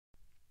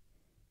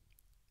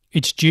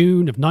It's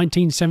June of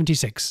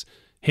 1976.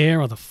 Here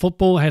are the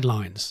football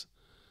headlines.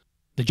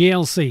 The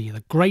GLC,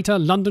 the Greater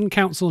London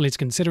Council, is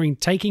considering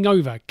taking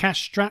over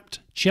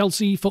cash-strapped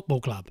Chelsea Football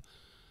Club.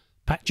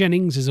 Pat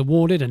Jennings is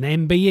awarded an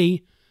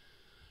MBE.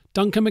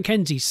 Duncan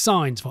McKenzie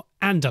signs for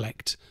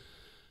Anderlecht.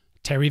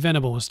 Terry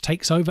Venables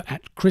takes over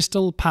at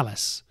Crystal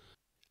Palace.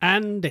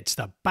 And it's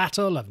the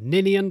Battle of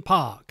Ninian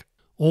Park.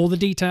 All the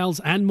details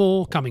and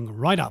more coming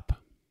right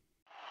up.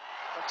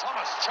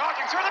 Thomas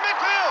charging through the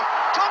midfield.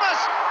 Thomas,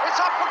 it's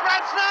up for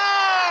grabs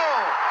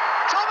now.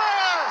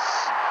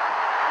 Thomas,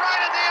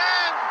 right at the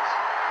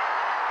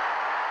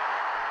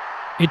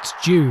end. It's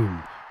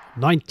June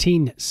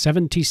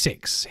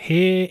 1976.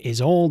 Here is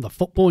all the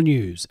football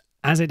news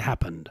as it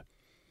happened.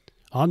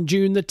 On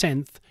June the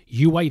 10th,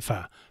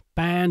 UEFA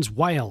bans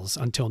Wales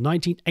until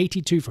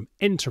 1982 from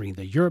entering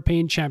the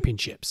European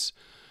Championships.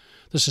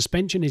 The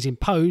suspension is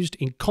imposed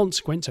in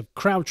consequence of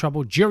crowd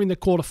trouble during the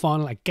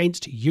quarter-final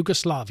against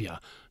Yugoslavia,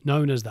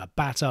 known as the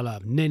Battle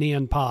of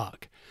Ninian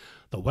Park.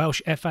 The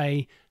Welsh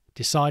FA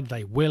decide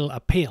they will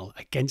appeal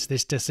against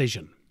this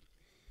decision.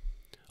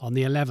 On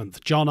the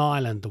 11th, John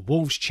Ireland, the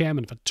Wolves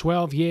chairman for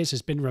 12 years,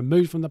 has been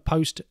removed from the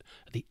post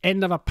at the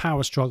end of a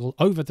power struggle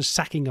over the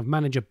sacking of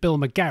manager Bill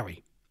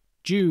McGarry.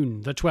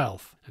 June the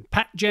 12th, and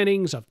Pat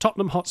Jennings of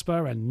Tottenham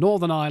Hotspur and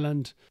Northern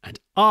Ireland and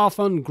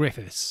Arthur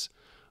Griffiths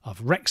of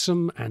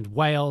Wrexham and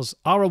Wales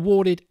are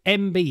awarded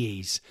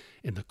MBEs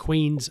in the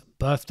Queen's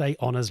Birthday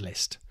Honours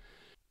list.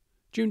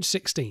 June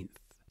 16th,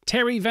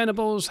 Terry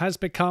Venables has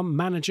become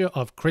manager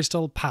of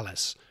Crystal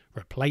Palace,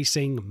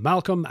 replacing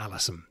Malcolm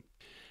Allison.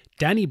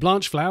 Danny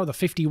Blanchflower, the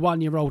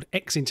 51-year-old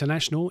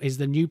ex-international, is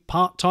the new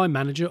part-time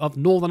manager of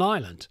Northern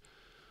Ireland.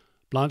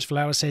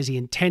 Blanchflower says he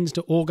intends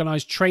to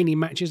organise training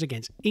matches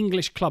against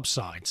English club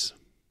sides.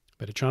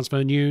 Bit of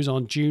transfer news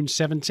on June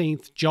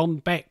 17th, John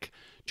Beck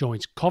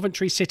joins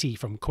Coventry City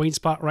from Queen's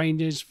Park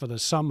Rangers for the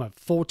sum of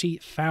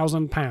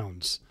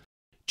 £40,000.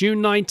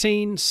 June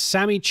 19,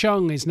 Sammy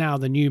Chung is now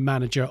the new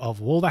manager of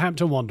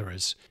Wolverhampton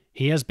Wanderers.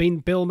 He has been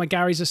Bill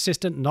McGarry's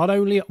assistant not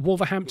only at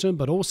Wolverhampton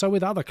but also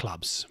with other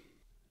clubs.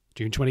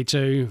 June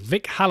 22,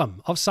 Vic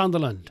Hallam of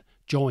Sunderland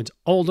joins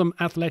Oldham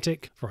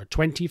Athletic for a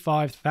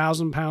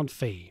 £25,000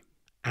 fee.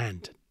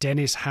 And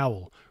Dennis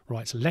Howell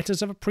writes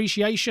letters of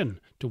appreciation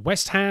to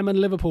West Ham and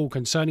Liverpool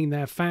concerning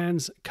their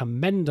fans'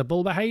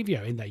 commendable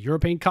behaviour in their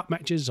European Cup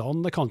matches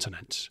on the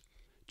continent.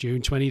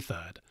 June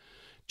 23rd.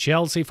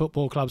 Chelsea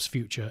Football Club's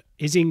future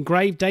is in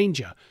grave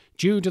danger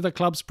due to the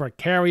club's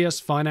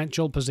precarious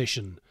financial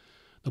position.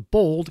 The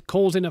board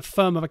calls in a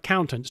firm of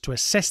accountants to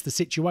assess the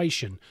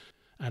situation,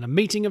 and a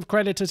meeting of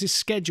creditors is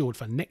scheduled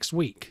for next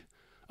week.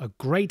 A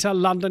Greater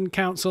London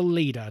Council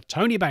leader,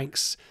 Tony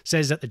Banks,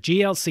 says that the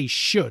GLC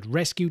should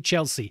rescue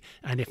Chelsea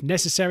and, if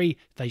necessary,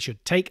 they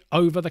should take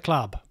over the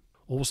club.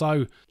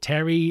 Also,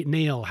 Terry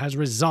Neal has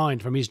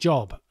resigned from his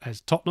job as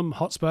Tottenham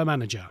Hotspur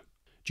manager.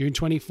 June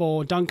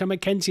 24, Duncan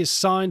McKenzie is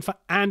signed for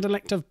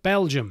Anderlecht of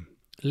Belgium.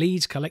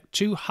 Leeds collect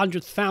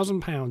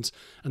 £200,000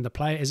 and the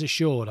player is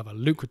assured of a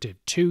lucrative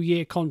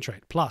 2-year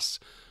contract plus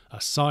a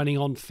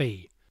signing-on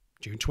fee.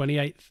 June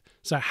 28th,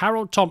 Sir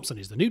Harold Thompson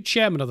is the new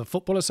chairman of the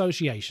Football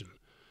Association.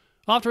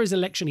 After his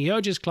election, he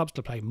urges clubs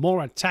to play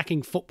more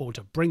attacking football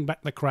to bring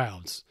back the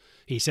crowds.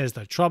 He says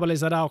the trouble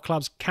is that our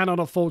clubs cannot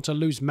afford to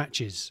lose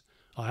matches.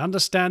 I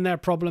understand their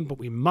problem, but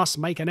we must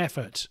make an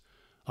effort.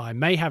 I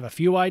may have a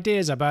few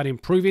ideas about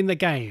improving the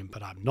game,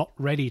 but I'm not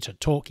ready to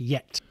talk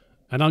yet.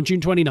 And on June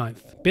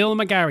 29th, Bill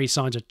McGarry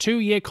signs a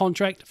 2-year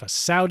contract for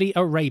Saudi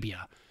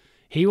Arabia.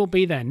 He will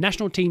be their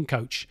national team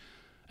coach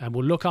and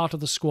will look after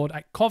the squad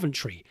at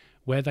Coventry,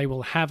 where they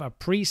will have a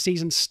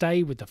pre-season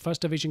stay with the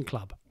First Division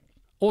club.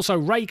 Also,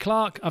 Ray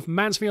Clark of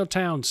Mansfield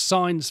Town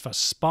signs for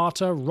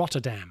Sparta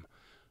Rotterdam.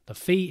 The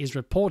fee is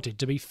reported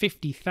to be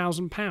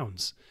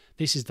 £50,000.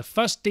 This is the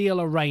first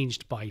deal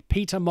arranged by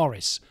Peter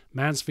Morris,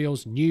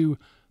 Mansfield's new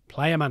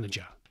player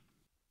manager.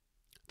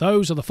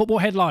 Those are the football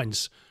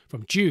headlines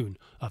from June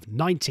of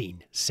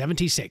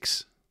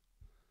 1976.